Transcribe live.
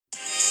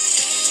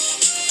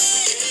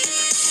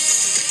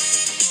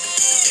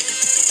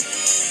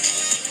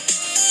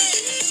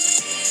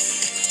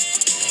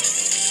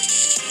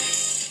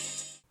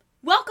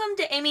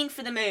Aiming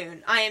for the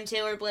Moon. I am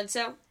Taylor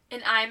Bledsoe.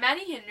 And I'm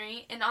Maddie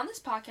Henry, and on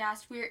this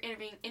podcast, we are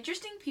interviewing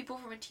interesting people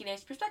from a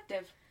teenage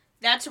perspective.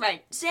 That's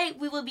right. Today,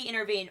 we will be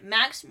interviewing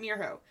Max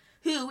Mirho,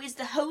 who is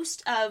the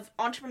host of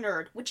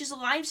EntrepreNerd, which is a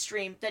live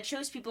stream that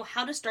shows people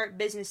how to start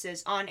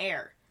businesses on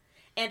air,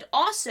 and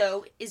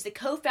also is the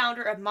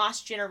co-founder of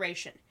Moss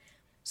Generation.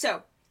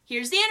 So,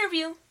 here's the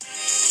interview.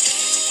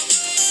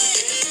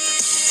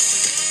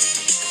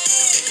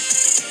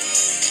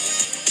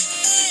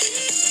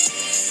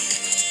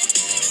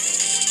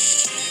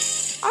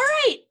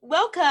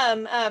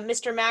 Welcome,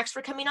 Mr. Max,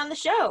 for coming on the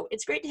show.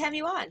 It's great to have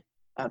you on.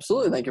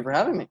 Absolutely. Thank you for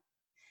having me.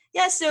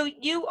 Yeah, so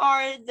you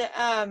are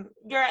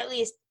you're at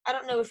least, I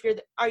don't know if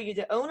are you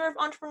the owner of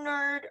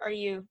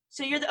EntrepreNerd?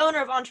 So you're the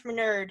owner of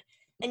EntrepreNerd,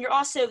 and you're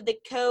also the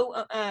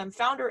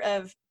founder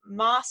of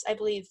Moss, I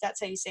believe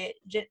that's how you say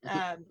it,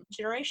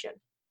 Generation.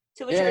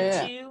 So which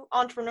are two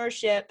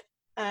entrepreneurship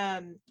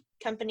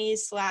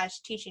companies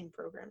 / teaching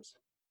programs.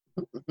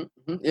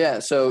 Yeah,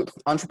 so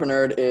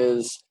EntrepreNerd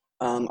is,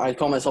 I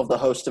call myself the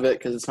host of it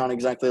because it's not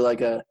exactly like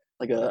a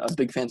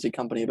big fancy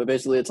company, but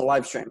basically it's a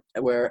live stream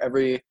where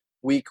every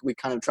week we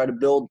kind of try to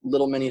build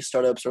little mini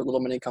startups or little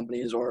mini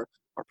companies or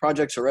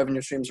projects or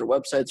revenue streams or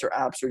websites or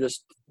apps or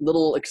just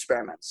little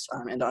experiments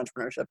into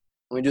entrepreneurship.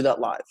 And we do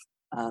that live.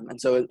 And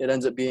so it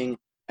ends up being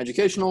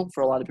educational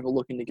for a lot of people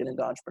looking to get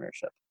into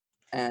entrepreneurship.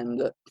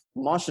 And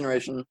Moss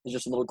Generation is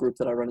just a little group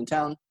that I run in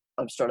town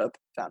of startup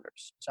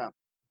founders. So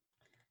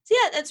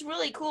yeah, that's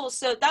really cool.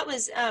 So that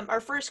was our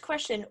first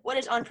question. What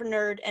is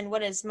EntrepreNerd and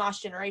what is Moss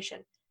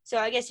Generation? So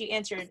I guess you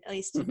answered at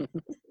least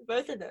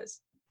both of those.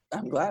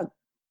 I'm glad.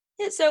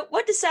 Yeah, so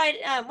what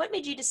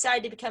made you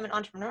decide to become an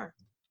entrepreneur?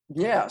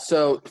 Yeah,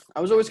 so I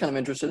was always kind of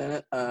interested in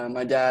it.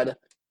 My dad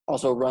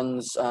also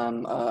runs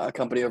a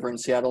company over in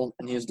Seattle,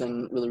 and he's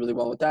done really, really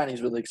well with that.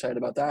 He's really excited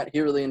about that. He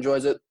really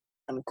enjoys it.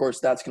 And of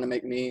course, that's going to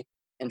make me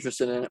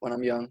interested in it when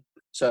I'm young.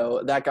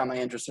 So that got my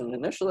interest in it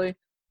initially.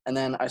 And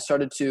then I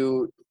started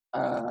to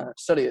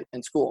study it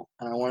in school,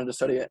 and I wanted to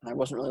study it, and I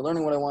wasn't really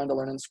learning what I wanted to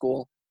learn in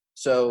school.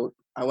 So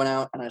I went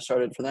out and I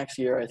started for the next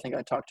year. I think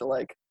I talked to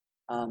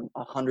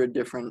 100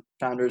 different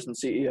founders and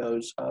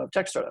CEOs of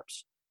tech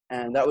startups.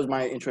 And that was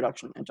my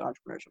introduction into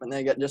entrepreneurship. And then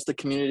I got just the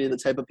community, the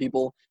type of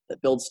people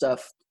that build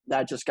stuff,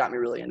 that just got me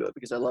really into it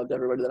because I loved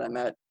everybody that I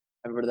met.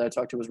 Everybody that I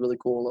talked to was really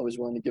cool, always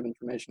willing to give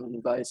information and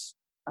advice.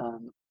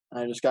 And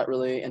I just got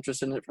really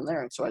interested in it from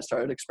there. And so I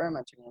started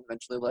experimenting and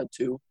eventually led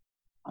to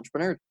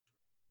EntrepreNerd.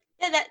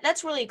 Yeah,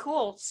 that's really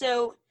cool.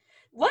 So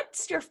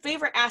what's your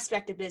favorite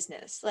aspect of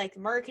business? Like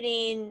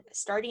marketing,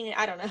 starting it?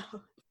 I don't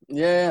know.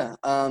 Yeah.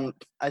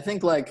 I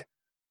think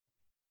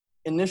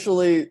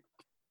initially,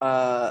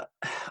 I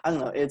don't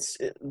know.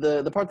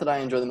 The part that I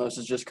enjoy the most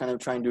is just kind of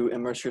trying to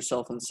immerse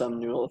yourself in some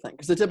new little thing.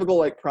 Because the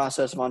typical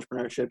process of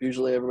entrepreneurship,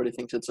 usually everybody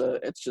thinks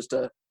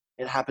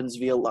it happens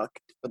via luck,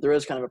 but there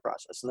is kind of a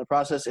process. And the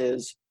process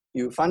is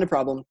you find a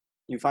problem,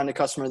 you find a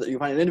customer, that you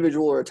find an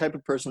individual or a type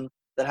of person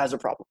that has a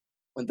problem.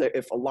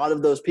 If a lot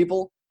of those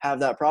people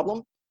have that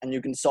problem and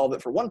you can solve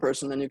it for one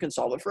person, then you can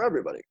solve it for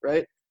everybody,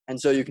 right? And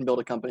so you can build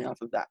a company off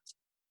of that.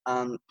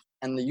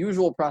 And the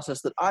usual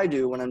process that I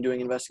do when I'm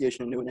doing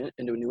investigation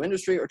into a new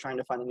industry or trying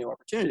to find a new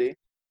opportunity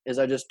is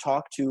I just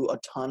talk to a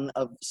ton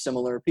of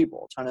similar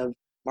people, a ton of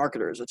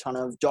marketers, a ton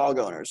of dog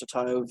owners, a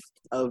ton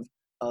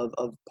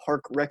of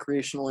park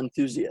recreational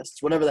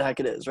enthusiasts, whatever the heck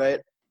it is, right?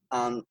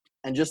 And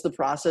just the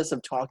process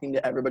of talking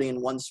to everybody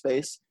in one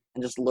space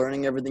and just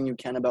learning everything you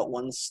can about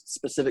one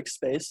specific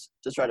space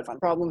to try to find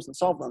problems and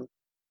solve them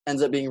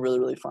ends up being really,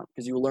 really fun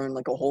because you learn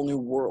a whole new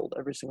world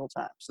every single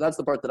time. So that's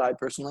the part that I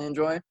personally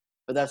enjoy,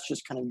 but that's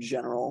just kind of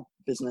general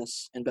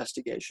business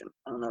investigation.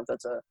 I don't know if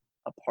that's a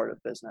part of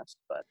business,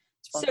 but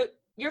it's fun. So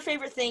your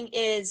favorite thing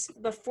is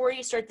before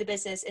you start the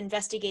business,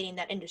 investigating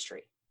that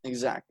industry.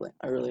 Exactly.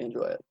 I really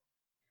enjoy it.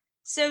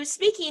 So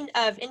speaking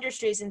of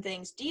industries and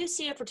things, do you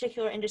see a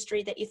particular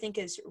industry that you think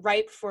is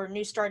ripe for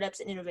new startups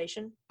and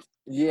innovation?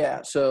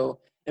 Yeah. So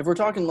if we're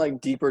talking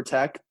deeper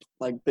tech,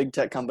 big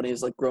tech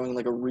companies, growing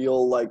a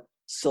real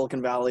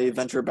Silicon Valley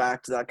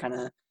venture-backed, that kind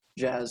of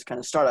jazz kind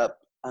of startup,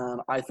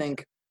 I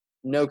think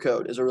no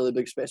code is a really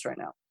big space right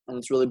now, and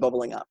it's really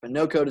bubbling up. And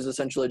no code is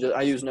essentially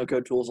I use no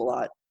code tools a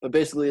lot, but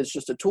basically it's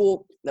just a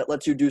tool that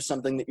lets you do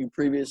something that you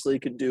previously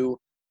could do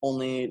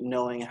only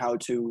knowing how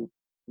to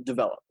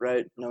develop,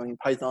 right? Knowing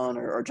Python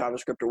or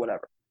JavaScript or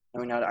whatever,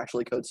 knowing how to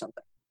actually code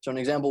something. So an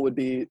example would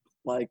be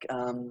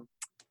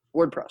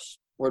WordPress.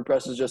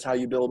 WordPress is just how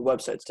you build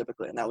websites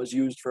typically, and that was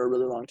used for a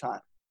really long time.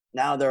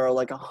 Now there are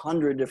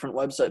 100 different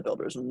website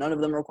builders, and none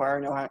of them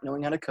require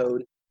knowing how to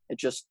code.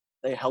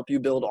 They help you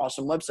build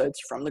awesome websites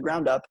from the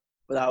ground up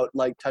without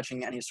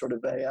touching any sort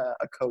of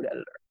a code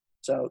editor.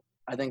 So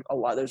I think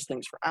there's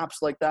things for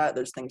apps like that.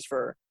 There's things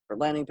for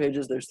landing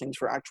pages. There's things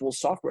for actual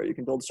software. You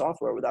can build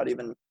software without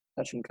even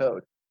touching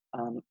code.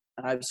 And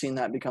I've seen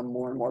that become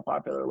more and more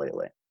popular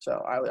lately.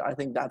 So I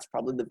think that's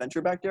probably the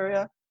venture-backed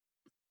area.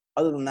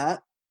 Other than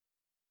that,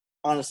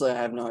 honestly, I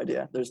have no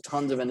idea. There's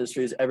tons of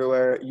industries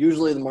everywhere.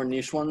 Usually the more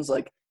niche ones,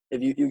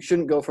 if you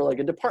shouldn't go for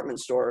a department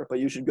store, but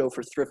you should go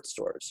for thrift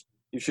stores.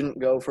 You shouldn't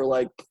go for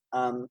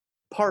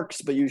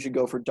parks, but you should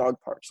go for dog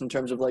parks in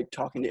terms of like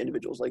talking to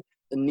individuals. Like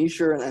the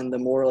nicher and the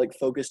more like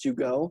focused you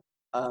go,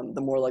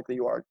 the more likely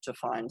you are to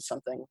find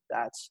something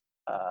that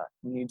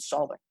needs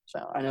solving.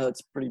 So I know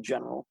that's pretty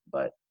general,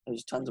 but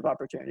there's tons of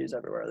opportunities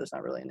everywhere. There's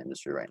not really an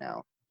industry right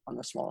now on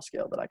the small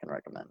scale that I can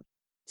recommend.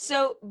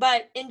 So,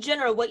 but in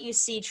general, what you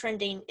see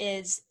trending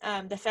is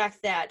the fact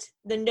that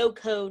the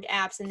no-code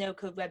apps and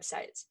no-code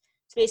websites.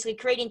 It's basically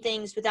creating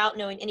things without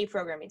knowing any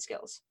programming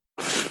skills.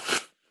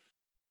 I've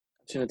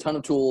seen a ton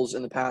of tools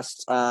in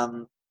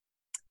the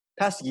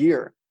past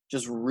year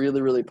just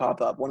really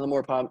pop up. One of the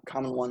more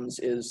common ones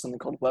is something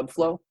called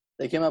Webflow.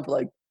 They came up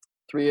like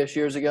 3-ish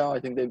years ago. I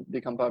think they've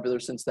become popular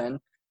since then,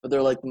 but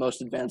they're like the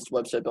most advanced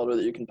website builder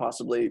that you can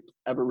possibly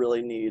ever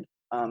really need.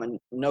 And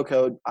no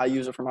code, I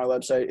use it for my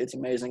website. It's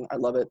amazing. I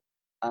love it.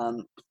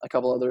 A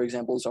couple other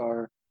examples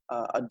are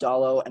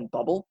Adalo and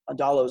Bubble.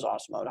 Adalo is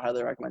awesome. I would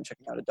highly recommend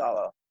checking out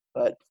Adalo.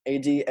 But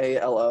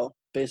Adalo,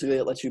 basically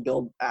it lets you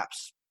build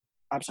apps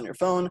on your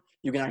phone.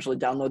 You can actually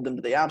download them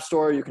to the App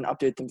Store. You can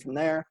update them from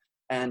there.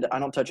 And I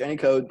don't touch any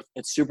code.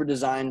 It's super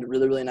designed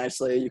really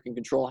nicely. You can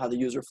control how the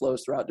user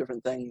flows throughout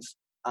different things.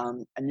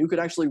 And you could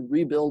actually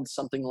rebuild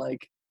something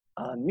like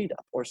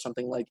Meetup or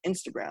something like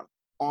Instagram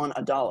on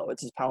Adalo.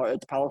 It's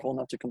powerful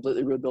enough to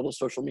completely rebuild a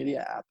social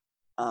media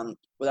app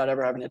without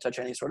ever having to touch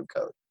any sort of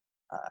code.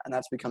 And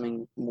that's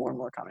becoming more and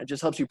more common. It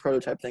just helps you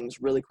prototype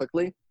things really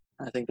quickly.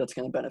 And I think that's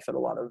going to benefit a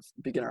lot of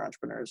beginner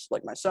entrepreneurs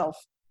like myself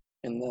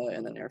in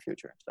the near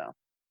future. So.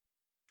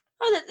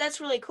 Oh, that's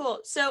really cool.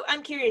 So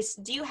I'm curious,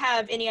 do you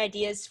have any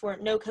ideas for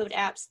no-code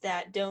apps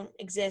that don't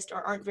exist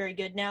or aren't very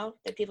good now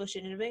that people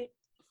should innovate?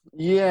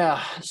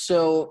 Yeah,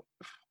 so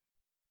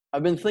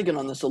I've been thinking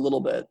on this a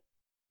little bit.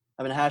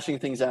 I've been hashing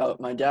things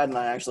out. My dad and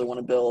I actually want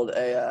to build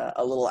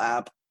a little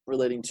app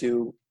relating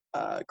to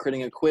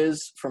creating a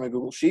quiz from a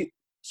Google Sheet.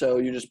 So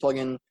you just plug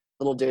in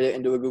little data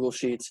into a Google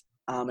Sheet,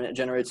 and it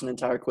generates an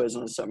entire quiz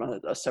on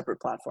a separate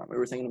platform. We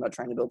were thinking about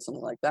trying to build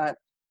something like that.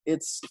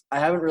 I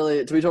haven't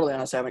really, to be totally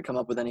honest, I haven't come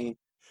up with any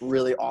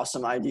really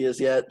awesome ideas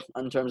yet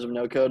in terms of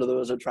no code.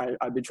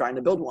 I'd be trying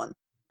to build one.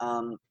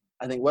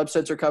 I think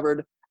websites are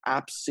covered.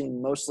 Apps seem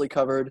mostly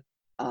covered.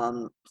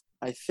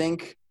 I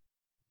think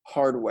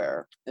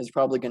hardware is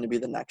probably going to be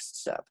the next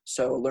step.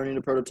 So learning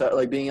to prototype,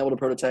 like being able to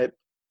prototype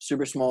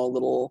super small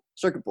little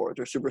circuit boards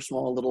or super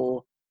small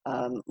little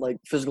like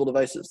physical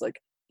devices.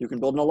 Like you can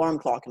build an alarm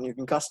clock and you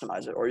can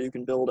customize it, or you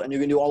can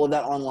do all of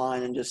that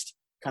online and just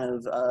kind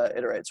of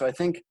iterate. So I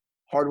think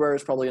hardware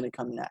is probably going to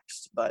come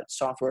next, but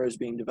software is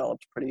being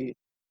developed pretty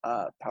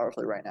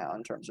powerfully right now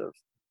in terms of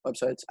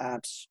websites,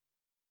 apps,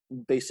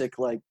 basic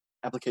like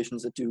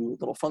applications that do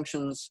little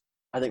functions.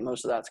 I think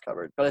most of that's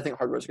covered, but I think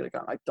hardware is going to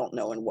come. I don't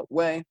know in what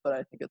way, but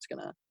I think it's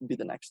going to be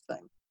the next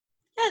thing.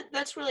 Yeah,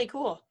 that's really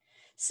cool.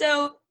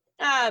 So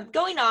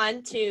going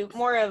on to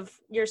more of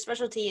your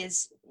specialty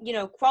is,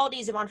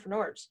 qualities of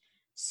entrepreneurs.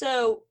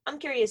 So I'm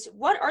curious,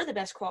 what are the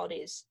best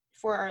qualities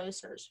for our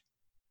listeners?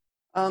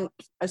 I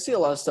see a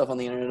lot of stuff on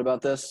the internet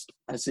about this.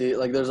 I see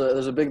like there's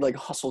a big like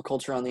hustle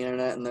culture on the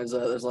internet, and there's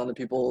a lot of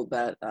people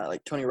that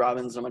like Tony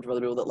Robbins and a bunch of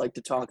other people that like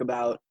to talk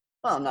about.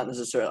 Well, not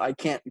necessarily. I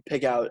can't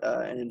pick out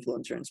an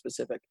influencer in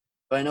specific,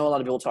 but I know a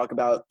lot of people talk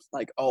about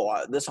like,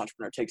 this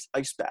entrepreneur takes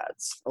ice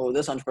baths. Oh,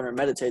 this entrepreneur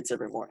meditates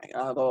every morning.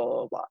 Blah, blah,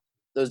 blah, blah.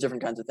 Those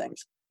different kinds of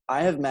things.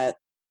 I have met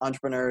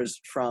entrepreneurs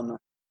from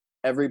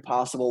every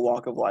possible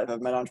walk of life.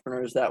 I've met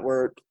entrepreneurs that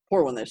were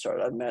poor when they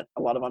started. I've met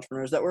a lot of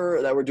entrepreneurs that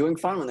were doing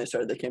fine when they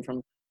started. They came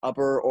from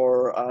upper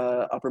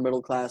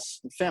middle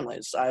class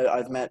families.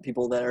 I've met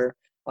people that are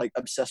like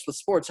obsessed with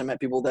sports. I met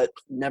people that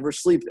never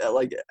sleep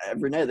like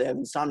every night. They have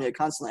insomnia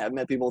constantly. I've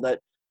met people that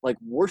like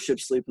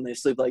worship sleep, and they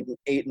sleep like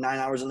 8-9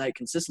 hours a night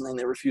consistently, and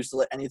they refuse to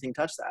let anything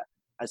touch that.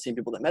 I've seen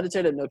people that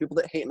meditate. I know people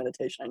that hate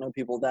meditation. I know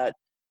people that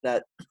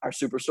are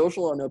super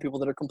social. I know people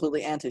that are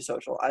completely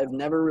antisocial. I've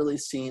never really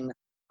seen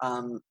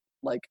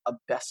like a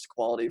best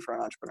quality for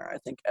an entrepreneur. I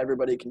think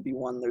everybody can be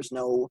one. There's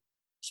no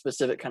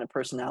specific kind of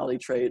personality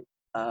trait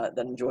that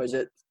enjoys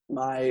it.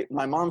 My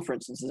mom, for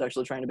instance, is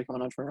actually trying to become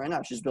an entrepreneur right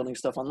now. She's building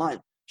stuff online.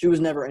 She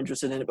was never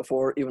interested in it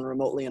before, even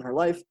remotely in her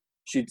life.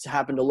 She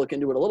happened to look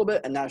into it a little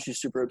bit, and now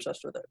she's super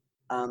obsessed with it.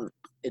 I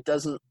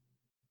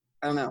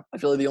don't know. I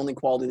feel like the only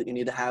quality that you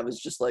need to have is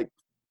just like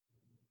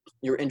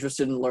you're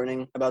interested in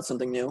learning about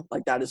something new.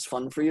 Like that is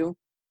fun for you.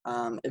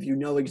 If you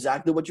know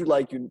exactly what you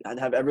like, you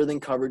have everything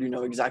covered, you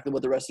know exactly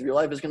what the rest of your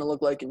life is going to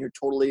look like, and you're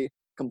totally,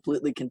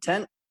 completely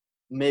content,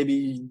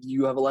 maybe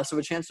you have a less of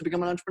a chance to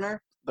become an entrepreneur.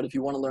 But if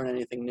you want to learn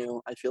anything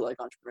new, I feel like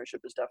entrepreneurship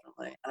is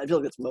definitely, and I feel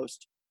like it's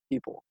most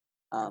people.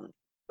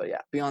 But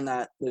yeah, beyond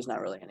that, there's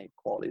not really any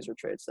qualities or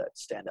traits that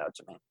stand out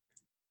to me.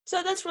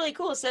 So that's really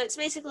cool. So it's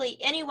basically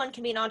anyone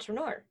can be an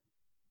entrepreneur.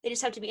 They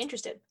just have to be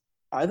interested.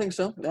 I think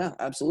so. Yeah,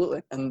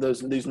 absolutely. And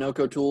these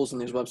no-code tools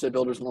and these website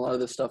builders and a lot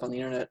of this stuff on the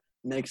internet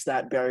makes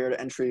that barrier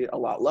to entry a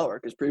lot lower,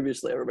 because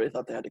previously everybody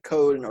thought they had to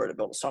code in order to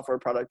build a software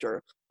product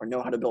or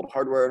know how to build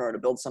hardware in order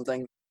to build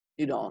something.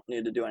 You don't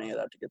need to do any of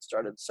that to get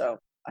started. So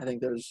I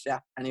think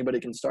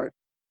anybody can start.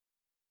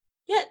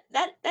 Yeah,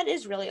 that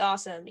is really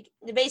awesome.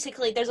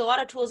 Basically, there's a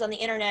lot of tools on the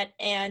internet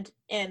and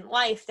in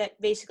life that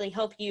basically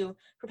help you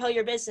propel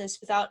your business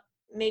without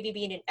maybe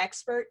being an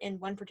expert in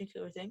one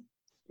particular thing.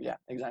 Yeah,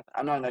 exactly.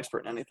 I'm not an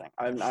expert in anything.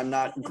 I'm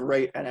not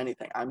great at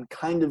anything. I'm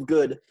kind of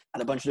good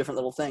at a bunch of different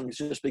little things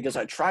just because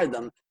I tried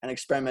them and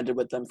experimented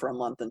with them for a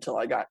month until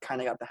I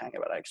kind of got the hang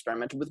of it. I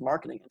experimented with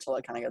marketing until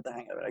I kind of got the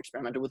hang of it. I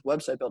experimented with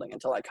website building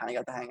until I kind of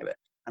got the hang of it.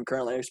 I'm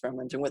currently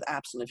experimenting with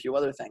apps and a few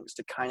other things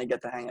to kind of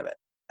get the hang of it.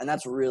 And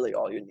that's really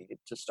all you need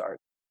to start.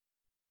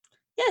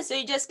 Yeah, so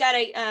you just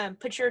gotta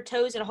put your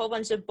toes in a whole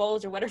bunch of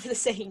bowls or whatever the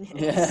saying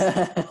is.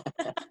 Yeah.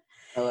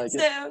 I like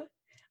it. So,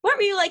 what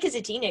were you like as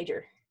a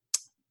teenager?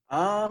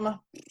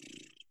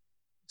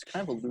 It's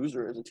kind of a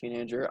loser as a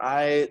teenager.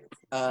 I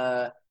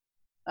don't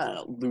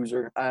know,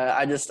 loser.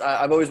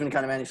 I've always been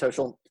kind of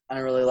antisocial. I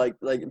don't really like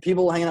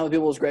people. Hanging out with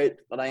people is great,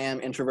 but I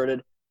am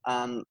introverted.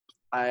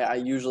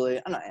 I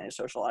usually, I'm not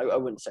antisocial. I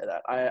wouldn't say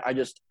that.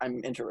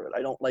 I'm introverted.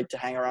 I don't like to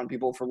hang around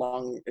people for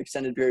long,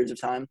 extended periods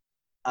of time.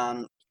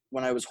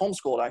 When I was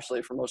homeschooled,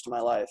 actually, for most of my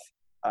life,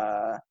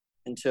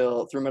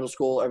 until through middle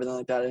school, everything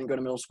like that. I didn't go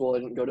to middle school. I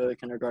didn't go to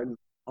kindergarten.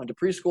 I went to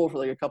preschool for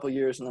like a couple of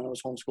years, and then I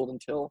was homeschooled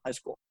until high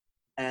school.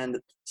 And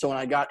so when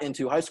I got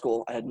into high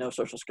school, I had no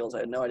social skills. I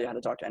had no idea how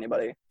to talk to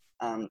anybody.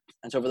 And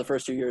so for the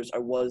first 2 years, I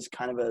was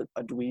kind of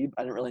a dweeb.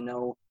 I didn't really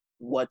know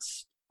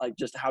what's like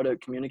just how to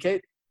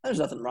communicate. There's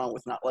nothing wrong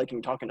with not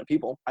liking talking to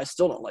people. I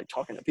still don't like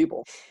talking to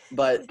people.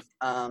 But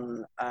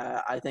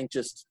I think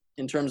just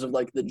in terms of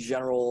like the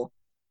general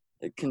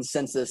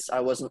consensus, I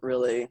wasn't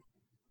really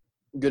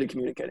good at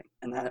communicating.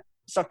 And that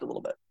sucked a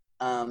little bit.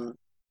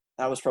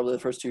 That was probably the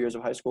first 2 years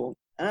of high school.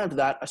 And after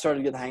that, I started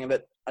to get the hang of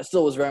it. I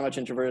still was very much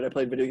introverted. I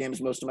played video games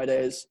most of my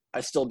days.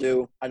 I still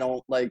do.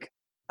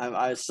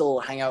 I still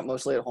hang out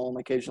mostly at home.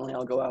 Occasionally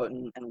I'll go out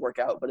and work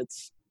out, but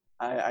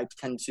I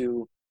tend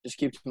to just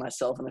keep to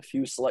myself and a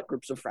few select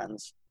groups of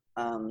friends.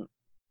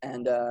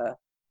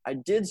 I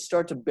did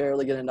start to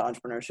barely get into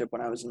entrepreneurship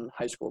when I was in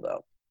high school,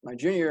 though. My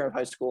junior year of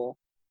high school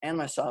and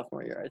my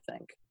sophomore year, I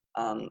think.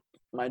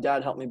 My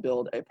dad helped me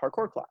build a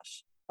parkour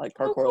class. Like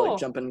parkour, cool. like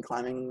jumping,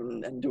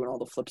 climbing, and doing all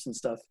the flips and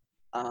stuff.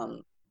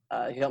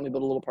 He helped me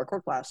build a little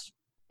parkour class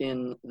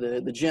in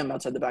the gym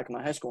outside the back of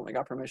my high school, and I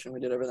got permission.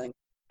 We did everything,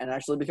 and it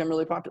actually became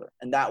really popular.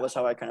 And that was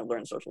how I kind of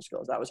learned social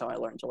skills. That was how I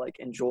learned to like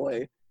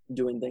enjoy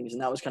doing things,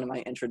 and that was kind of my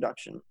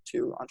introduction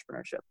to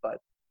entrepreneurship. But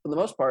for the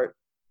most part,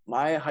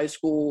 my high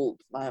school,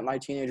 my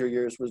teenager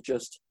years was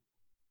just,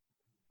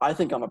 I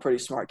think I'm a pretty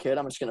smart kid.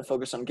 I'm just going to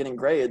focus on getting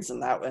grades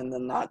and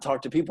then not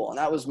talk to people. And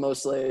that was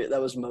most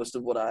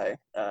of what I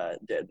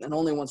did. And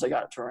only once I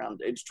got to around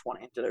age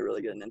 20 did I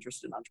really get an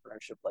interest in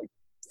entrepreneurship, like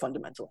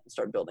fundamentally, and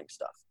start building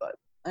stuff. But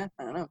I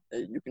don't know.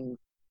 It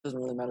doesn't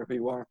really matter who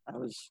you are. I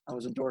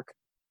was a dork.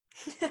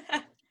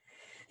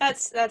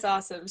 That's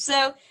awesome.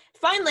 So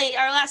finally,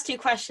 our last two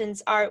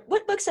questions are: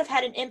 what books have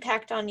had an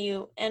impact on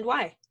you and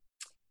why?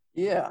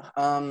 Yeah.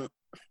 I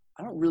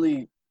don't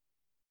really.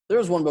 There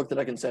was one book that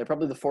I can say,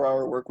 probably The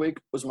 4-Hour Workweek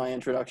was my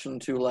introduction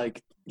to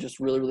like just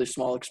really, really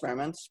small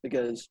experiments,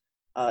 because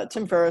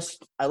Tim Ferriss,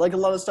 I like a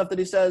lot of stuff that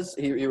he says.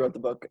 He wrote the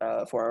book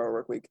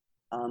 4-Hour Workweek.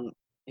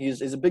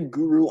 He's a big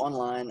guru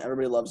online.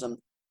 Everybody loves him.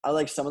 I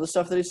like some of the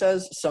stuff that he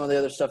says. Some of the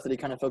other stuff that he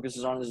kind of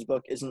focuses on in his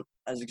book isn't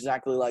as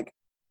exactly like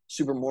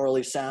super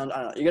morally sound.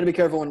 I don't know. You got to be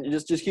careful when you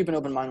just keep an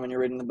open mind when you're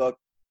reading the book,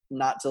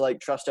 not to like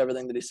trust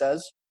everything that he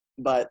says.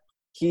 But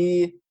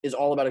he is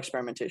all about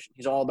experimentation.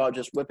 He's all about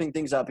just whipping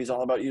things up. He's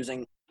all about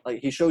using, like,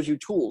 he shows you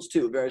tools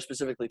too, very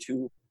specifically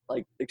to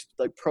like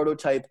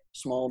prototype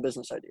small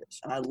business ideas.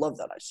 And I love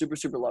that. I super,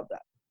 super love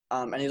that.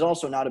 And he's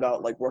also not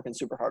about like working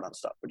super hard on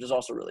stuff, which is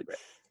also really great.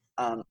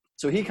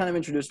 So he kind of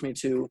introduced me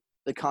to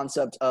the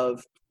concept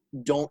of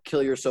don't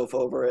kill yourself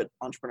over it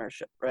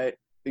entrepreneurship, right?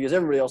 Because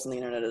everybody else on the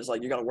internet is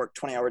like, you got to work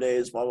 20-hour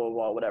days, blah, blah,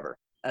 blah, whatever.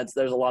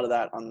 There's a lot of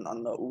that on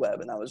the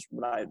web. And that was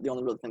the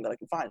only real thing that I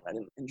could find. I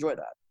didn't enjoy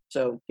that.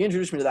 So he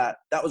introduced me to that.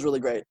 That was really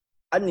great.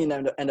 I didn't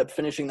even end up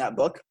finishing that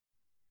book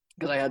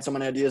because I had so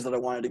many ideas that I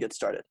wanted to get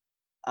started.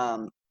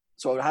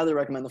 So I would highly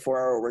recommend the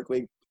 4-Hour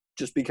Workweek.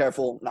 Just be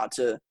careful not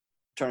to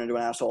turn into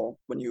an asshole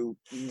when you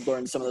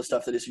learn some of the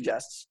stuff that he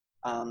suggests.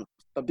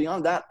 But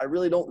beyond that, I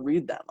really don't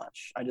read that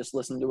much. I just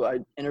I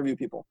interview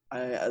people.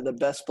 The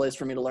best place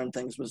for me to learn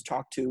things was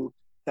talk to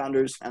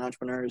founders and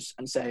entrepreneurs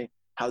and say,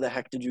 how the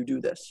heck did you do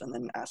this? And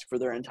then ask for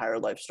their entire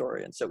life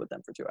story and sit with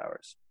them for 2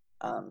 hours.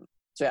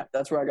 So yeah,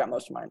 that's where I got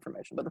most of my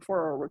information. But the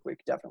 4-Hour Workweek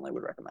definitely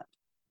would recommend.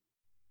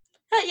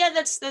 Yeah,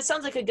 that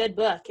sounds like a good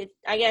book.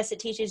 I guess it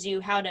teaches you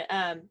how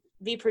to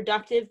be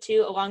productive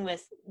too, along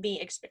with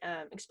being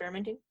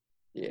experimenting.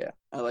 Yeah,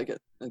 I like it.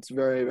 It's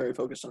very, very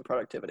focused on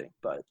productivity,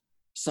 but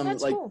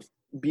That's cool.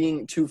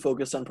 Being too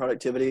focused on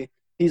productivity.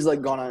 He's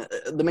like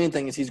the main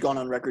thing is he's gone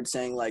on record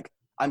saying like,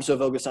 I'm so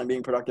focused on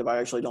being productive, I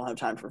actually don't have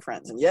time for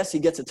friends. And yes, he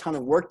gets a ton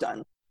of work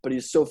done, but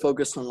he's so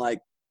focused on like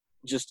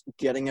just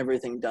getting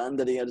everything done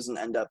that he doesn't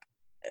end up.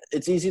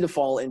 It's easy to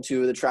fall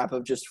into the trap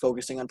of just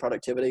focusing on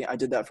productivity. I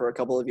did that for a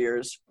couple of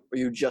years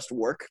where you just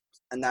work,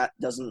 and that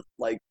doesn't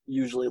like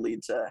usually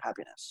lead to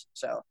happiness.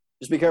 So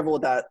just be careful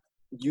with that.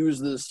 use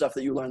the stuff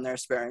that you learn there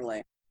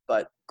sparingly.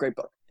 But great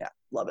book. Yeah,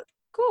 love it.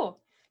 Cool.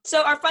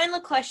 So our final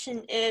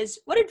question is,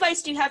 what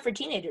advice do you have for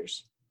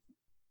teenagers?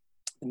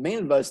 The main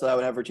advice that I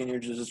would have for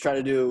teenagers is try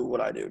to do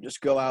what I do.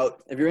 Just go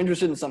out. If you're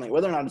interested in something,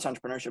 whether or not it's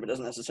entrepreneurship, it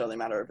doesn't necessarily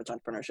matter if it's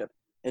entrepreneurship.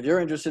 If you're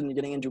interested in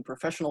getting into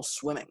professional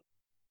swimming,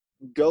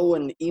 go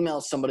and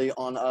email somebody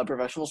on a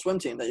professional swim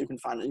team that you can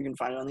find. You can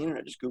find it on the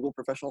internet. Just Google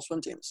professional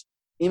swim teams.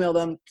 Email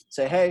them.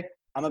 Say, hey,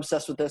 I'm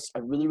obsessed with this. I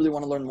really, really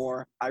want to learn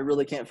more. I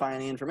really can't find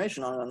any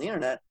information on it on the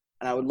internet,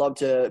 and I would love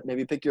to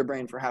maybe pick your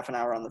brain for half an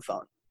hour on the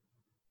phone.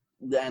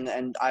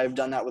 And I've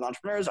done that with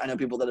entrepreneurs. I know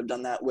people that have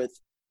done that with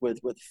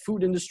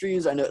food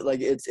industries. I know, like,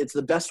 it's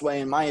the best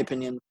way, in my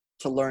opinion,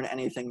 to learn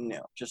anything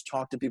new. Just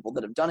talk to people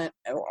that have done it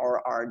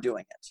or are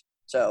doing it.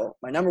 So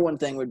my number one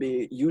thing would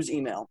be use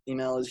email.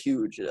 Email is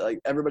huge. Like,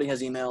 everybody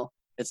has email.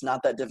 It's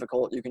not that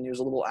difficult. You can use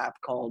a little app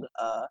called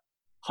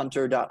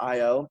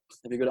hunter.io.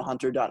 If you go to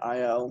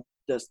hunter.io,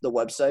 just the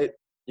website,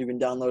 you can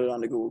download it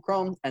onto Google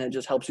Chrome, and it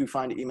just helps you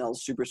find emails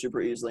super,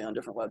 super easily on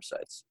different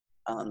websites.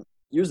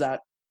 Use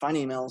that, find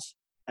emails,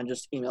 and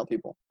just email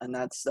people. And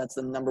that's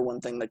the number one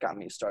thing that got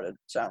me started.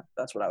 So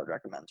that's what I would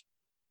recommend.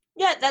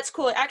 Yeah, that's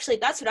cool. Actually,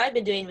 that's what I've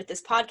been doing with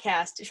this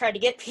podcast, to try to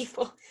get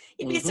people.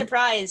 You'd be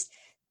surprised.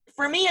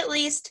 For me, at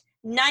least,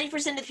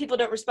 90% of the people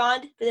don't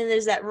respond, but then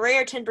there's that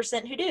rare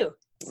 10% who do.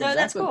 So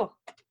That's cool.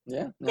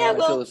 Yeah, I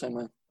feel the same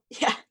way.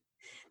 Yeah.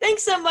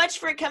 Thanks so much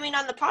for coming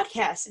on the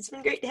podcast. It's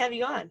been great to have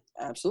you on.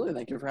 Absolutely.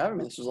 Thank you for having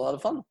me. This was a lot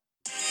of fun.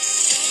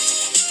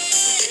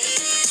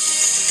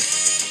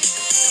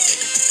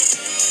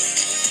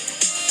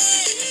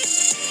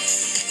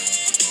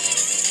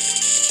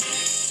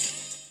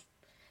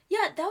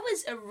 Yeah, that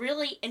was a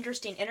really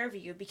interesting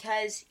interview,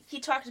 because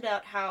he talked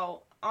about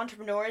how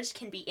entrepreneurs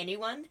can be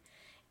anyone.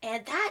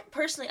 And that,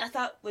 personally, I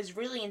thought was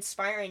really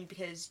inspiring,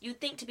 because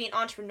you'd think to be an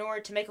entrepreneur,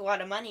 to make a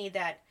lot of money,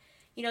 that,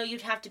 you know,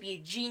 you'd have to be a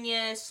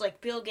genius like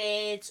Bill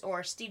Gates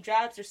or Steve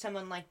Jobs or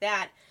someone like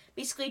that.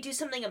 Basically do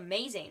something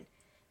amazing.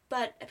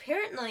 But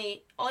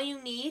apparently, all you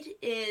need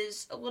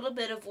is a little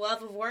bit of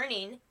love of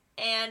learning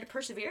and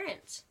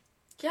perseverance.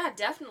 Yeah,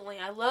 definitely.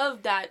 I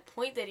love that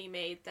point that he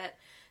made, that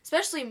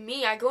especially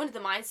me, I go into the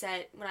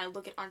mindset when I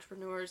look at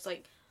entrepreneurs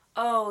like,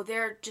 oh,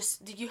 they're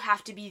just, you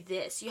have to be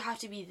this, you have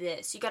to be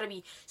this, you gotta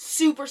be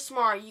super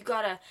smart, you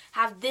gotta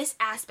have this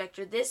aspect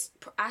or this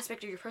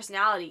aspect of your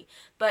personality.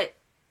 But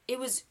it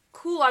was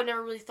cool. I've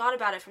never really thought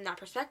about it from that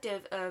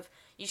perspective of,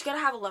 you just gotta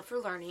have a love for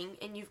learning,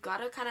 and you've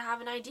gotta kind of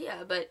have an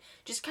idea, but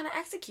just kind of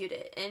execute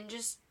it, and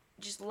just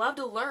love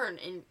to learn,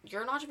 and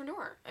you're an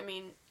entrepreneur. I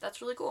mean,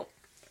 that's really cool.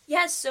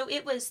 Yes, so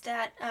it was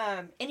that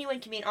anyone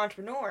can be an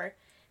entrepreneur.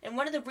 And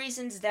one of the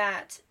reasons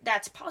that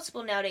that's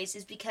possible nowadays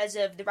is because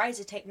of the rise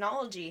of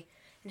technology,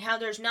 and how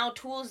there's now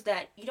tools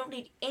that you don't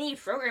need any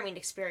programming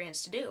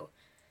experience to do.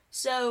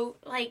 So,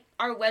 like,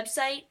 our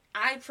website,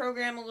 I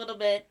program a little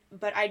bit,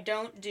 but I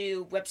don't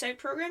do website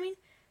programming.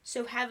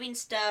 So having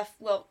stuff,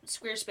 well,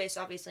 Squarespace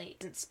obviously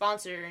isn't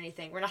sponsored or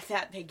anything. We're not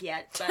that big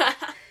yet,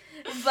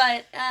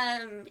 but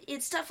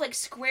it's stuff like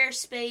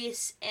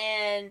Squarespace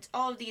and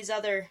all these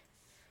other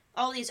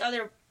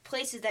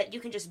places that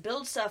you can just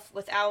build stuff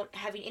without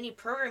having any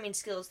programming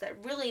skills, that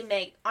really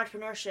make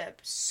entrepreneurship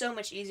so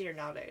much easier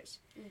nowadays.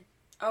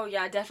 Oh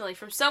yeah, definitely.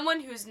 From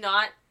someone who's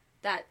not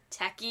that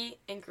techie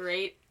and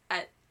great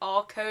at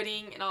all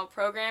coding and all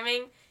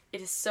programming,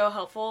 it is so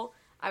helpful.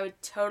 I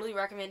would totally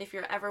recommend, if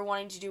you're ever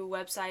wanting to do a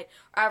website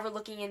or ever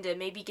looking into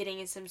maybe getting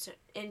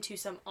into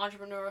some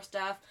entrepreneurial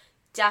stuff,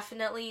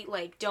 definitely,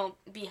 like, don't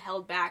be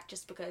held back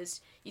just because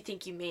you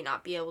think you may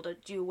not be able to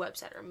do a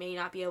website or may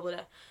not be able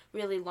to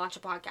really launch a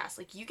podcast.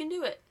 Like, you can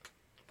do it.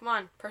 Come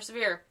on,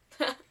 persevere.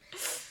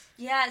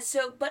 Yeah,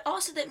 so, but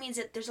also that means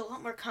that there's a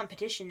lot more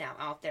competition now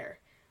out there,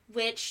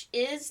 which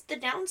is the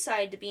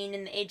downside to being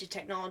in the age of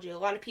technology. A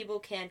lot of people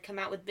can come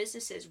out with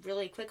businesses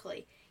really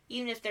quickly,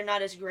 even if they're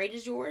not as great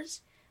as yours,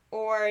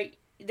 or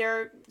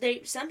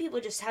some people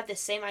just have the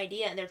same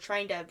idea and they're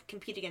trying to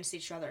compete against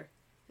each other.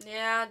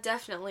 Yeah,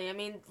 definitely. I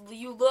mean,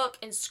 you look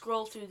and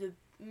scroll through the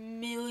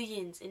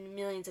millions and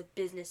millions of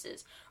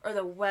businesses, or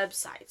the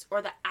websites,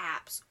 or the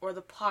apps, or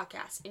the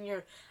podcasts,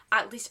 and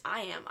at least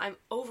I'm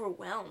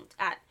overwhelmed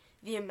at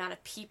the amount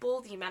of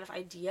people, the amount of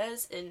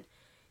ideas, and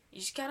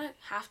you just kind of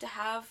have to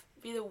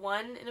be the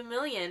one in a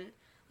million,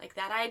 like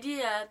that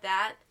idea,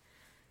 that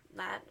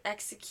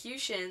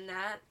execution,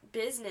 that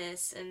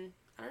business, and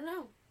I don't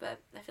know, but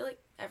I feel like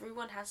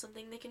everyone has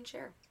something they can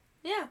share.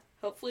 Yeah,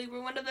 hopefully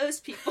we're one of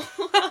those people.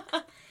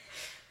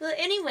 Well,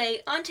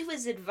 anyway, on to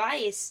his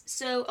advice.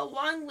 So,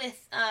 along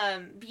with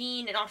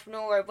being an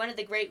entrepreneur, one of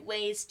the great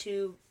ways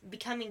to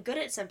becoming good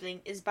at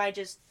something is by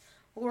just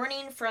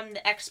learning from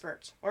the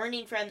experts.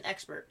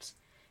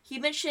 He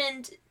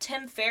mentioned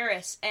Tim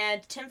Ferriss,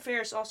 and Tim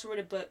Ferriss also wrote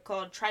a book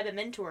called Tribe of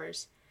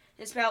Mentors.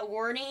 It's about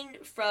learning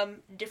from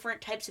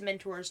different types of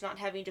mentors, not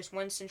having just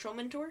one central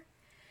mentor.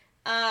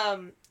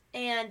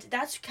 And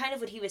that's kind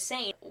of what he was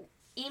saying.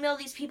 Email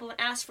these people and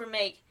ask for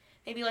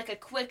maybe like a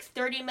quick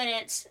 30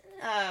 minutes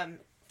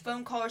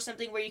phone call or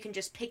something, where you can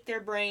just pick their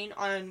brain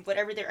on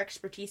whatever their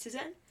expertise is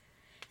in.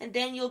 and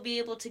then you'll be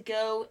able to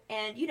go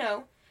and,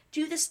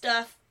 do the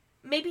stuff,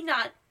 maybe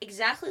not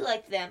exactly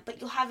like them, but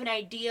you'll have an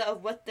idea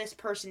of what this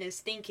person is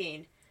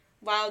thinking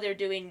while they're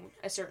doing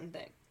a certain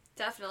thing.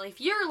 Definitely.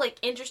 If you're,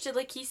 interested,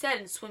 like he said,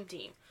 in swim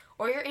team,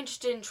 or you're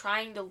interested in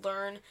trying to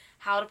learn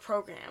how to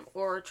program,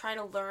 or trying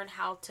to learn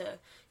how to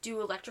do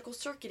electrical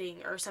circuiting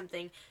or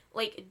something,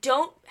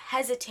 don't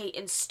hesitate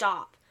and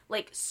stop.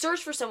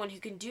 Search for someone who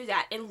can do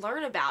that and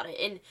learn about it.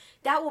 And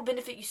that will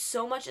benefit you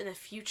so much in the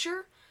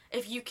future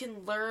if you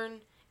can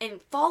learn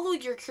and follow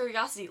your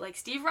curiosity, like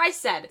Steve Rice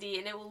said, and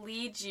it will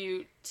lead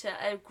you to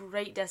a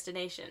great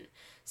destination.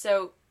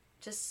 So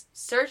just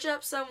search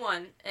up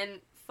someone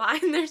and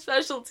find their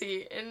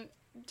specialty and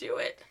do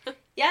it.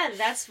 Yeah,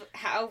 that's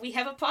how we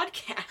have a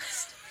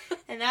podcast.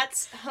 And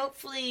that's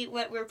hopefully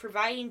what we're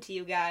providing to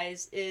you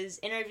guys, is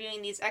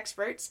interviewing these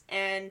experts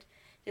and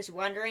just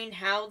wondering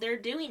how they're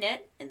doing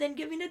it and then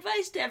giving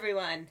advice to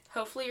everyone.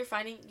 Hopefully you're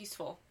finding it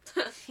useful.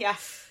 Yeah.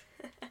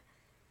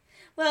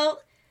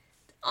 Well,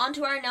 on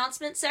to our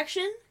announcement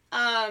section.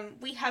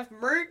 We have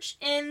merch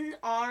in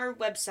our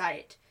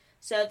website.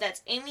 So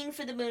that's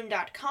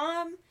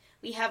aimingforthemoon.com.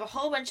 We have a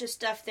whole bunch of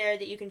stuff there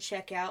that you can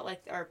check out,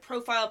 like our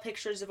profile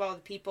pictures of all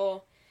the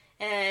people.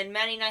 And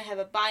Maddie and I have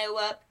a bio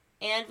up.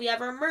 And we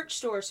have our merch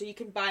store, so you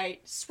can buy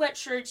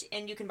sweatshirts,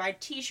 and you can buy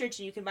t-shirts,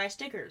 and you can buy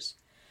stickers.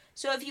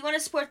 So if you want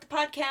to support the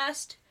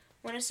podcast,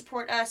 want to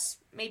support us,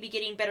 maybe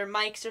getting better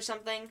mics or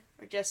something,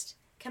 or just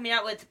coming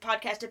out with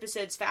podcast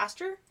episodes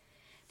faster,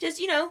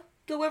 just,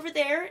 go over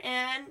there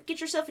and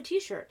get yourself a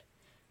t-shirt.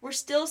 We're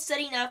still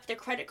setting up the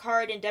credit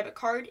card and debit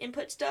card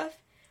input stuff.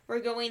 We're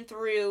going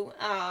through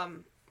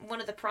one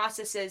of the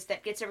processes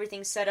that gets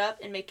everything set up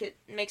and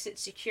makes it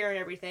secure and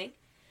everything.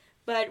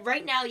 But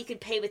right now you can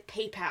pay with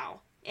PayPal.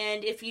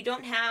 And if you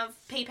don't have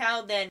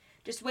PayPal, then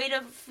just wait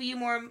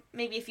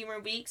maybe a few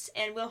more weeks,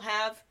 and we'll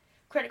have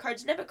credit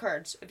cards and debit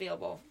cards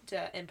available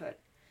to input.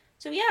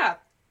 So yeah.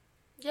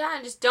 Yeah,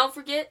 and just don't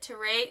forget to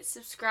rate,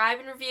 subscribe,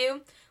 and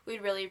review.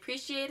 We'd really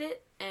appreciate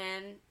it.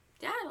 And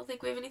yeah, I don't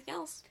think we have anything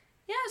else.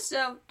 Yeah,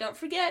 so don't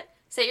forget.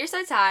 Set your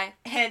sights high.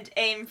 And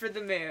aim for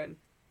the moon.